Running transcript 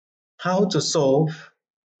How to solve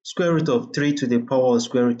square root of 3 to the power of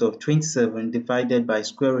square root of 27 divided by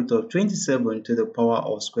square root of 27 to the power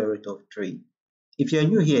of square root of 3. If you are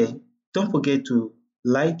new here, don't forget to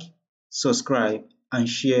like, subscribe, and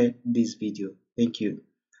share this video. Thank you.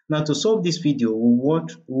 Now to solve this video,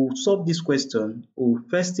 we'll solve this question.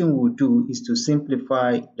 First thing we'll do is to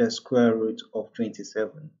simplify the square root of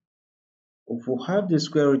 27. If we have the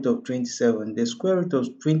square root of 27, the square root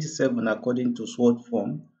of 27 according to short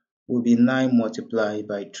form will be 9 multiplied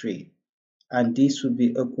by 3. And this will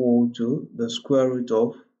be equal to the square root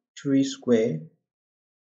of 3 squared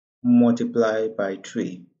multiplied by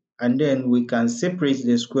 3. And then we can separate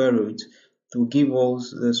the square root to give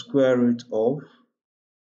us the square root of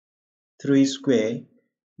 3 squared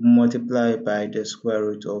multiplied by the square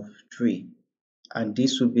root of 3. And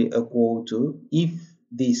this will be equal to, if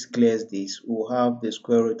this clears this, we'll have the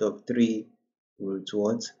square root of 3 root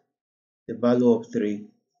what? The value of 3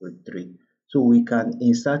 root 3. So we can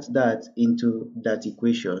insert that into that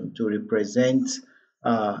equation to represent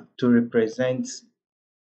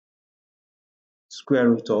square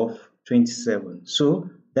root of 27. So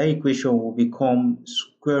that equation will become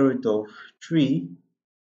square root of 3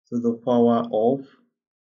 to the power of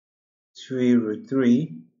 3 root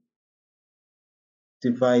 3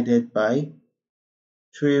 divided by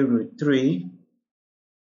 3 root 3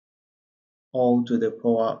 all to the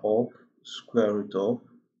power of square root of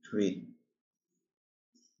 3.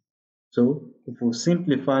 So if we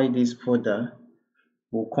simplify this further,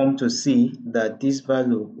 we'll come to see that this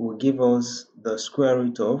value will give us the square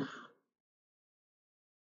root of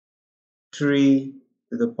 3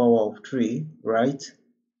 to the power of 3, right?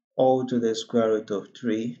 All to the square root of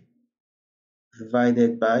 3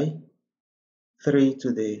 divided by 3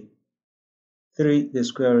 to the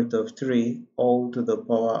square root of 3 all to the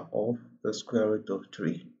power of the square root of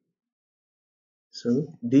 3.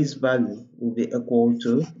 So this value will be equal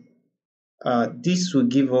to, this will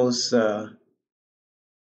give us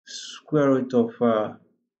square root of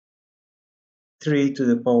 3 to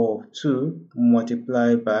the power of 2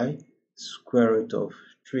 multiplied by square root of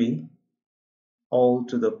 3 all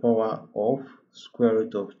to the power of square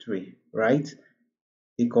root of 3, right?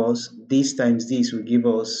 Because this times this will give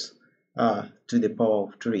us to the power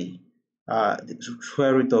of 3. The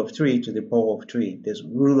square root of 3 to the power of 3. The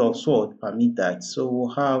rule of sword permit that. So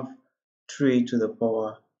we'll have 3 to the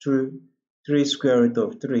power 3 square root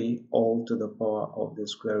of 3 all to the power of the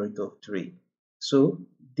square root of 3. So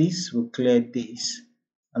this will clear this,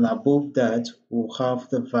 and above that we'll have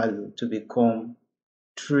the value to become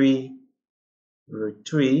 3 root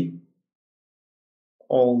 3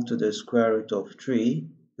 all to the square root of 3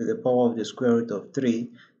 to the power of the square root of 3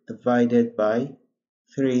 divided by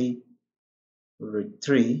 3 root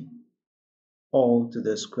 3 all to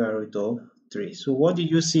the square root of 3. So what do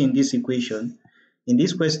you see in this equation? In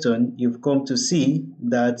this question, you've come to see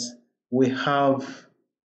that we have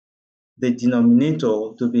the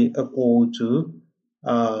denominator to be equal to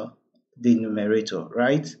the numerator,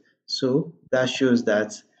 right? So that shows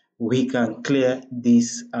that we can clear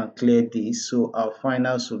this and clear this. So our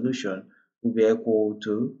final solution will be equal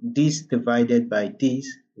to this divided by this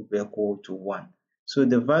will be equal to 1. So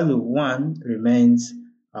the value 1 remains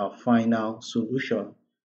our final solution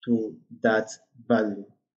to that value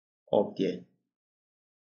up there.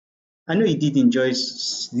 I know you did enjoy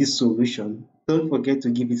this solution. Don't forget to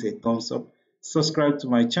give it a thumbs up. Subscribe to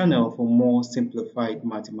my channel for more simplified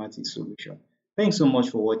mathematics solutions. Thanks so much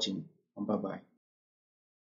for watching, and bye-bye.